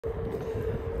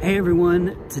Hey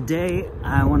everyone, today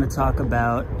I want to talk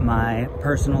about my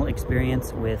personal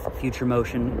experience with Future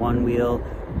Motion Onewheel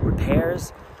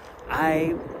repairs.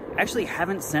 I actually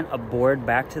haven't sent a board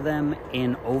back to them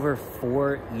in over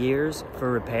 4 years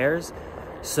for repairs.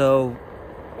 So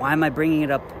why am I bringing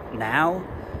it up now?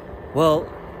 Well,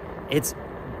 it's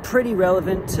pretty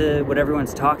relevant to what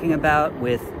everyone's talking about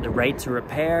with the right to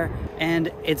repair,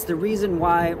 and it's the reason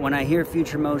why when I hear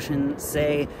Future Motion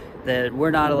say that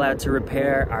we're not allowed to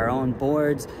repair our own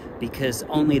boards because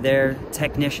only their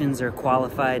technicians are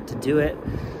qualified to do it,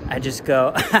 I just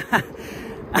go,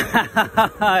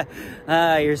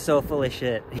 you're so full of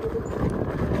shit.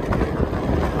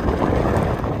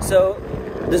 So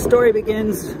the story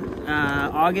begins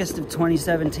August of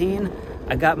 2017.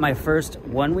 I got my first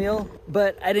Onewheel,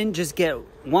 but I didn't just get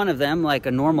one of them like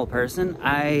a normal person.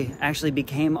 I actually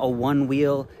became a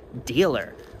Onewheel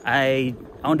dealer. I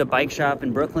owned a bike shop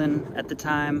in Brooklyn at the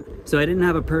time, so I didn't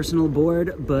have a personal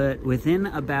board, but within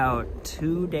about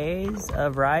 2 days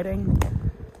of riding,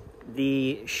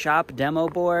 the shop demo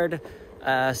board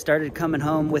started coming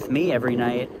home with me every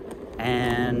night,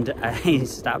 and I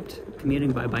stopped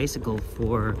commuting by bicycle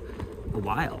for a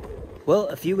while. Well,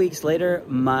 a few weeks later,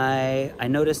 I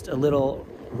noticed a little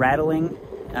rattling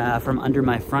from under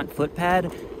my front foot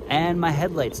pad, and my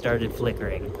headlight started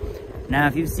flickering. Now,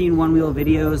 if you've seen Onewheel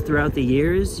videos throughout the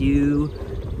years, you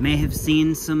may have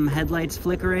seen some headlights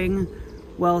flickering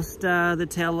whilst the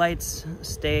tail lights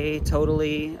stay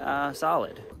totally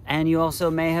solid. And you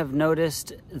also may have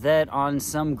noticed that on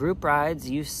some group rides,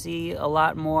 you see a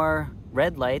lot more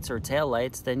red lights or tail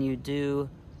lights than you do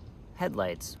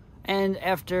headlights. And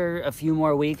after a few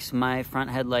more weeks, my front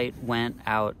headlight went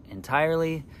out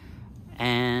entirely.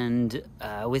 And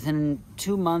within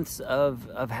 2 months of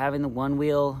having the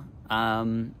Onewheel,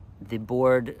 the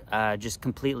board just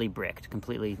completely bricked,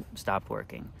 completely stopped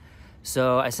working.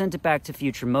 So I sent it back to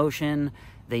Future Motion.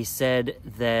 They said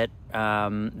that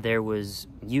there was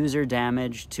user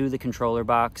damage to the controller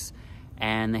box,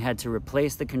 and they had to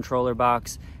replace the controller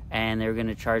box, and they were going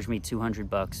to charge me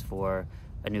 $200 for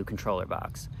a new controller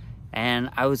box. And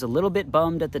I was a little bit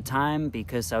bummed at the time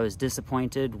because I was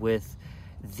disappointed with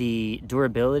the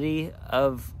durability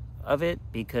of it,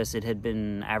 because it had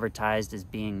been advertised as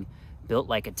being built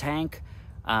like a tank.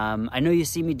 I know you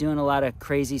see me doing a lot of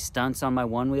crazy stunts on my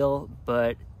Onewheel,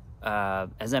 but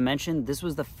as I mentioned, this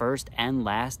was the first and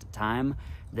last time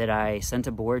that I sent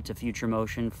a board to Future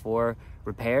Motion for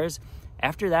repairs.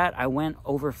 After that, I went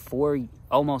over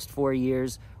almost 4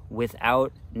 years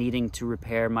without needing to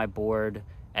repair my board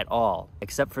at all,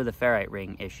 except for the ferrite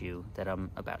ring issue that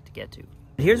I'm about to get to.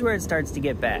 Here's where it starts to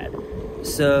get bad.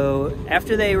 So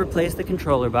after they replaced the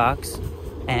controller box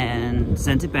and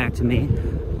sent it back to me,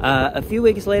 a few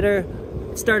weeks later,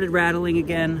 it started rattling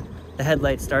again, the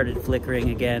headlight started flickering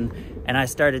again, and I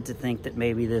started to think that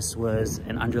maybe this was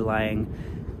an underlying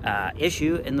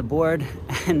issue in the board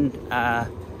and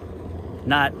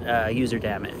not user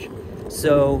damage.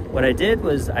 So what I did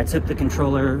was I took the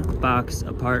controller box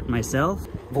apart myself,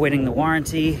 voiding the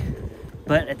warranty,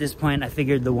 but at this point I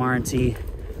figured the warranty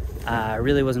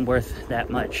really wasn't worth that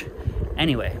much.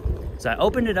 Anyway, so I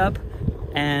opened it up,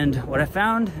 and what I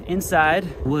found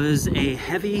inside was a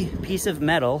heavy piece of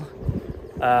metal,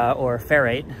 or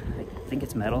ferrite, I think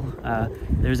it's metal.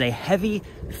 There's a heavy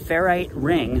ferrite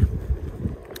ring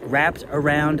wrapped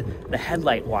around the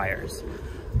headlight wires.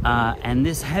 And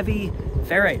this heavy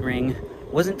ferrite ring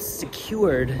wasn't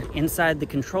secured inside the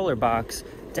controller box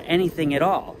to anything at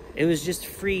all. It was just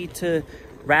free to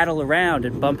rattle around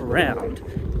and bump around.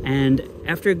 And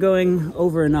after going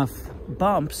over enough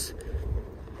bumps,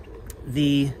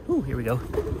 here we go.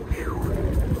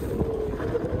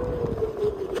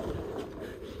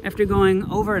 After going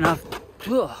over enough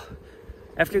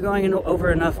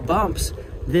bumps,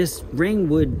 this ring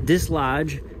would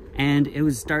dislodge, and it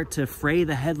would start to fray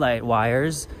the headlight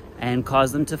wires and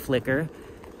cause them to flicker.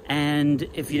 And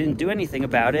if you didn't do anything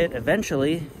about it,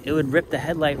 eventually it would rip the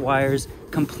headlight wires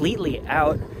completely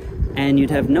out, and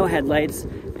you'd have no headlights.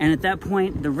 And at that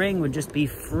point, the ring would just be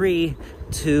free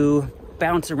to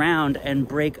bounce around and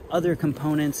break other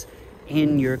components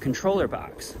in your controller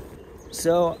box.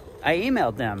 So I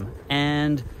emailed them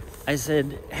and I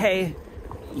said, hey,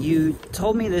 you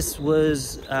told me this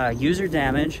was user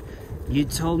damage. You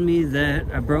told me that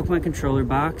I broke my controller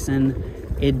box and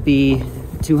it'd be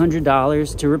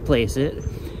 $200 to replace it,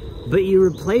 but you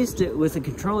replaced it with a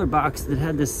controller box that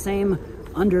had the same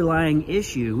underlying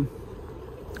issue,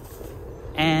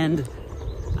 and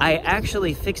I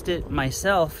actually fixed it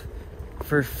myself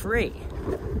for free.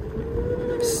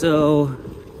 So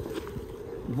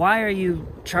why are you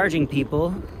charging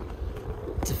people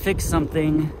to fix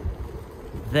something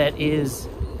that is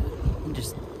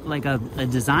just like a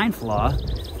design flaw,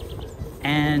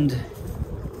 and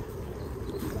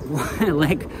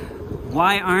like,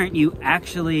 why aren't you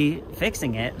actually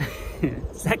fixing it?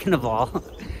 Second of all.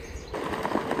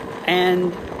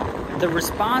 And the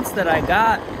response that I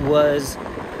got was,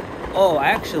 oh,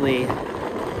 actually,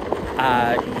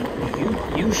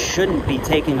 you shouldn't be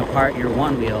taking apart your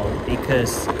Onewheel,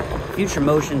 because future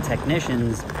motion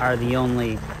technicians are the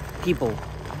only people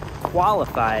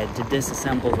qualified to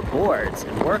disassemble the boards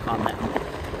and work on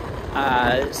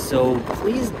them. So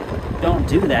please don't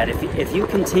do that. If you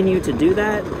continue to do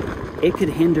that, it could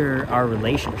hinder our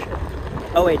relationship.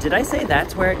 Oh wait, did I say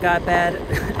that's where it got bad?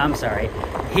 I'm sorry.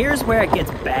 Here's where it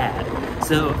gets bad.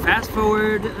 So fast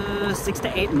forward 6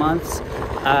 to 8 months.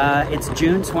 It's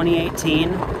June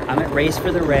 2018. I'm at Race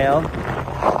for the Rail.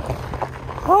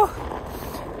 Oh.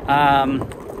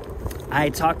 I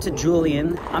talked to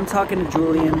Julian. I'm talking to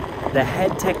Julian, the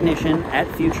head technician at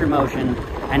Future Motion,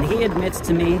 and he admits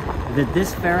to me that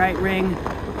this ferrite ring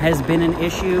has been an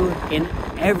issue in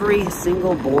every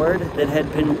single board that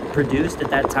had been produced at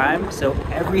that time. So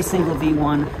every single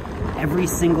V1, every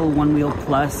single Onewheel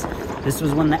Plus. This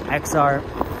was when the XR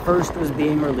first was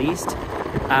being released.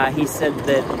 He said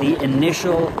that the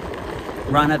initial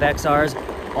run of XRs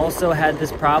also had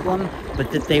this problem,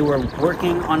 but that they were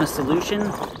working on a solution,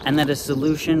 and that a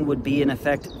solution would be in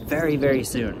effect very, very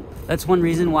soon. That's one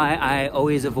reason why I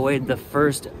always avoid the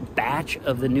first batch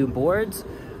of the new boards.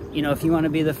 You know, if you want to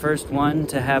be the first one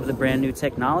to have the brand new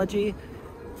technology,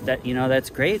 that, you know, that's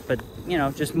great, but, you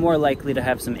know, just more likely to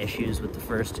have some issues with the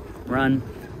first run.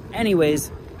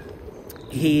 Anyways,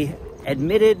 he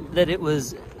admitted that it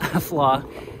was a flaw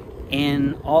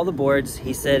in all the boards.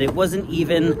 He said it wasn't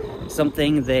even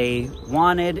something they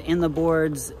wanted in the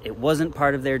boards. It wasn't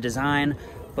part of their design,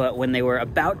 but when they were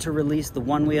about to release the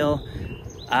Onewheel,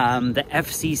 the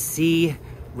FCC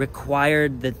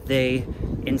required that they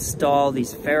install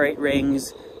these ferrite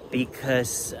rings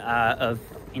because of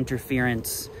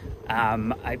interference.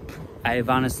 I've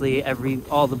honestly,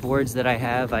 all the boards that I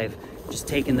have, I've just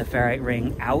taken the ferrite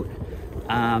ring out.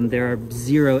 There are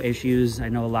zero issues. I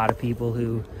know a lot of people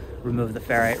who remove the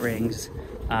ferrite rings.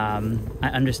 I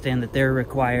understand that they're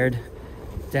required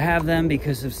to have them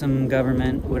because of some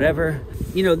government, whatever.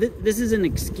 You know, this is an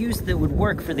excuse that would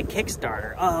work for the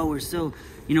Kickstarter. Oh, we're so,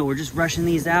 you know, we're just rushing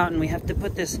these out and we have to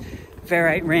put this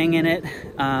ferrite ring in it.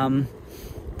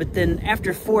 But then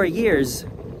after 4 years,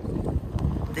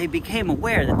 they became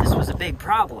aware that this was a big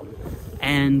problem.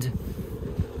 And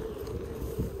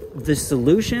the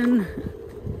solution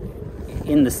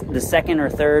in the second or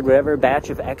third, whatever, batch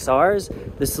of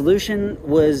XRs, the solution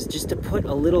was just to put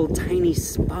a little tiny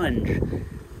sponge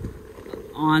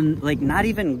on, like, not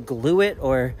even glue it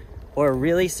or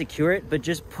really secure it, but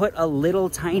just put a little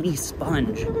tiny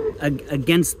sponge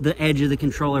against the edge of the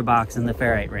controller box in the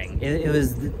ferrite ring. It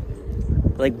was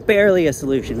like barely a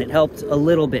solution. It helped a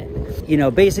little bit. You know,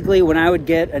 basically when I would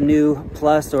get a new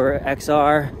Plus or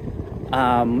XR,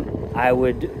 I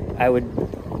would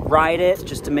ride it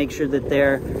just to make sure that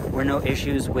there were no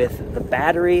issues with the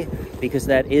battery, because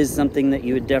that is something that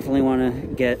you would definitely want to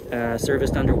get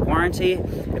serviced under warranty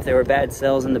if there were bad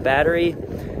cells in the battery.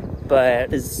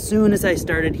 But as soon as I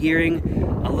started hearing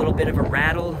a little bit of a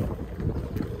rattle,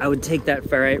 I would take that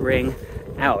ferrite ring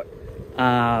out.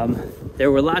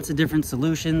 There were lots of different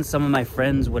solutions. Some of my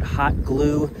friends would hot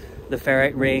glue the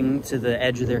ferrite ring to the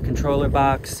edge of their controller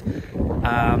box.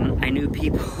 I knew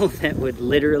people that would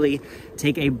literally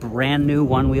take a brand new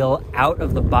Onewheel out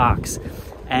of the box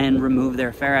and remove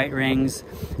their ferrite rings.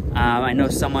 I know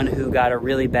someone who got a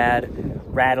really bad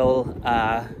rattle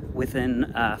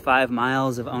within 5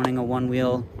 miles of owning a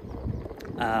Onewheel.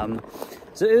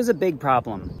 So it was a big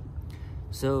problem.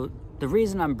 So the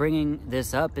reason I'm bringing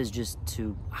this up is just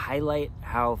to highlight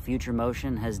how Future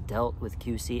Motion has dealt with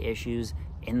QC issues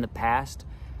in the past.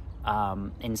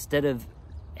 Instead of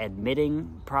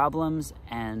admitting problems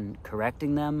and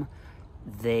correcting them,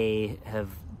 they have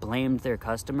blamed their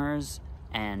customers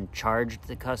and charged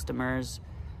the customers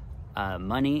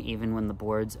money even when the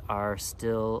boards are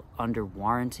still under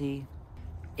warranty.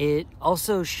 It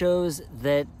also shows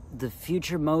that the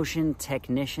Future Motion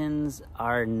technicians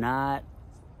are not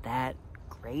that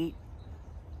great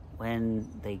when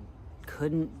they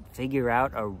couldn't figure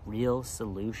out a real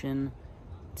solution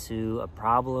to a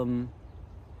problem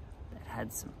that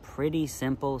had some pretty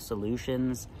simple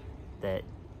solutions that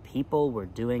people were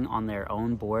doing on their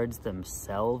own boards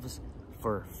themselves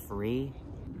for free.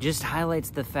 Just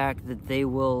highlights the fact that they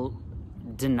will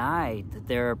deny that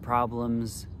there are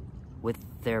problems with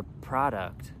their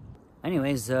product.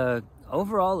 Anyways,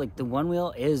 overall, like, the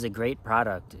Onewheel is a great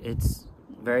product. It's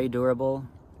very durable.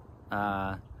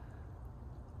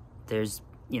 There's,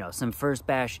 you know, some first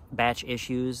batch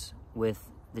issues with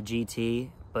the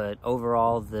GT, but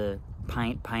overall the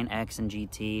Pint X and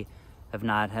GT have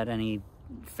not had any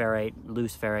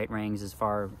loose ferrite rings as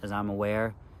far as I'm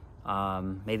aware.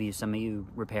 Maybe some of you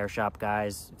repair shop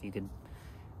guys, if you could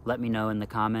let me know in the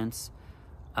comments.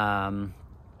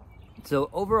 So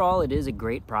overall, it is a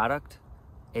great product.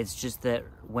 It's just that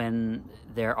when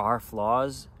there are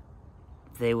flaws,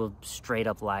 they will straight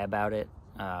up lie about it.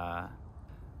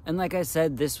 And like I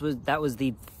said, that was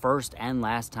the first and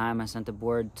last time I sent a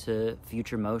board to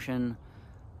Future Motion.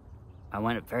 I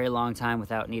went a very long time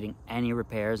without needing any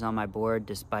repairs on my board,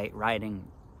 despite riding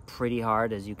pretty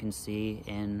hard, as you can see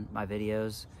in my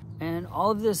videos. And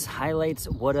all of this highlights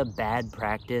what a bad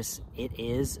practice it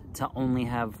is to only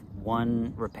have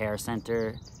one repair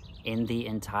center in the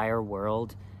entire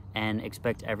world and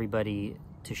expect everybody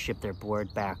to ship their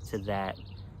board back to that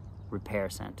repair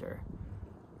center.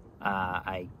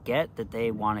 I get that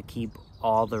they want to keep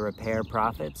all the repair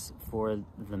profits for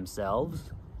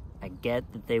themselves. I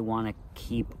get that they want to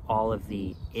keep all of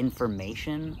the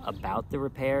information about the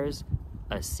repairs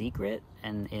a secret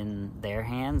and in their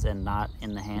hands and not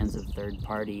in the hands of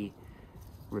third-party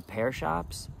repair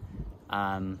shops.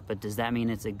 But does that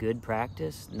mean it's a good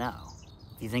practice? No.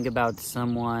 If you think about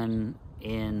someone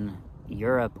in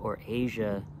Europe or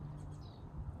Asia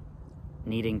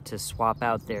needing to swap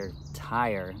out their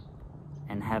tire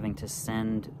and having to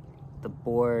send the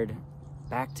board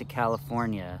back to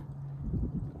California,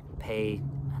 pay,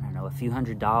 I don't know, a few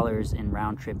 $100s in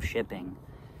round-trip shipping,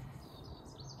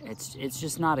 it's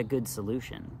just not a good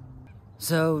solution.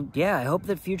 So yeah, I hope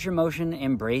that Future Motion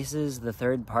embraces the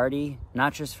third party,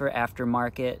 not just for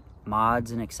aftermarket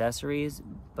mods and accessories,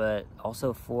 but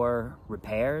also for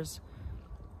repairs.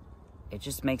 It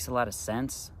just makes a lot of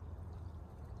sense.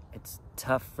 It's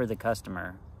tough for the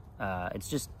customer. It's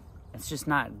just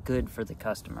not good for the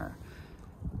customer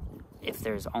if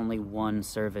there's only one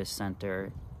service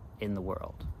center in the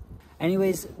world.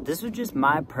 Anyways, this was just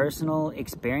my personal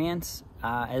experience.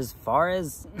 As far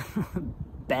as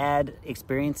bad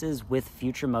experiences with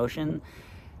Future Motion,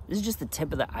 this is just the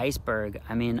tip of the iceberg.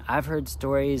 I mean, I've heard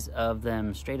stories of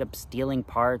them straight up stealing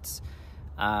parts.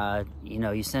 You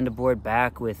know, you send a board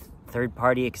back with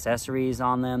third-party accessories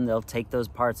on them, they'll take those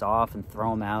parts off and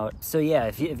throw them out. So yeah,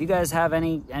 if you guys have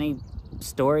any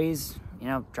stories, you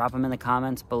know, drop them in the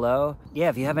comments below. Yeah,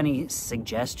 if you have any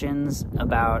suggestions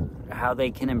about how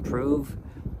they can improve,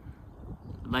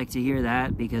 I'd like to hear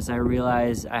that, because I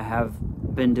realize I have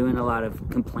been doing a lot of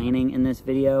complaining in this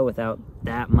video without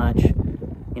that much.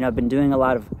 You know, I've been doing a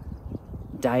lot of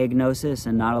diagnosis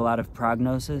and not a lot of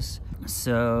prognosis.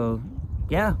 So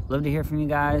yeah, love to hear from you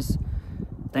guys.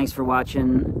 Thanks for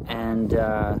watching, and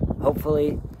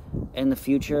hopefully in the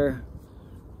future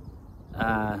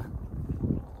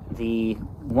the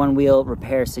Onewheel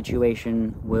repair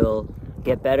situation will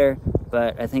get better,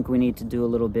 but I think we need to do a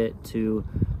little bit to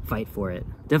fight for it.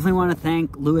 Definitely want to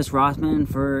thank Louis Rossman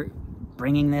for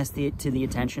bringing this to the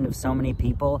attention of so many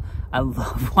people. I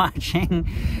love watching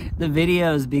the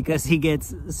videos because he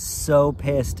gets so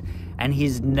pissed, and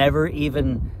he's never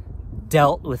even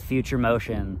dealt with Future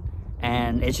Motion.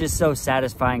 And it's just so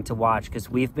satisfying to watch because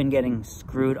we've been getting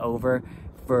screwed over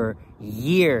for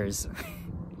years.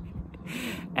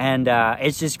 And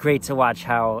it's just great to watch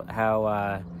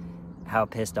how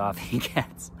pissed off he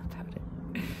gets about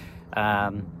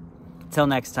it. Till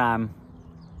next time.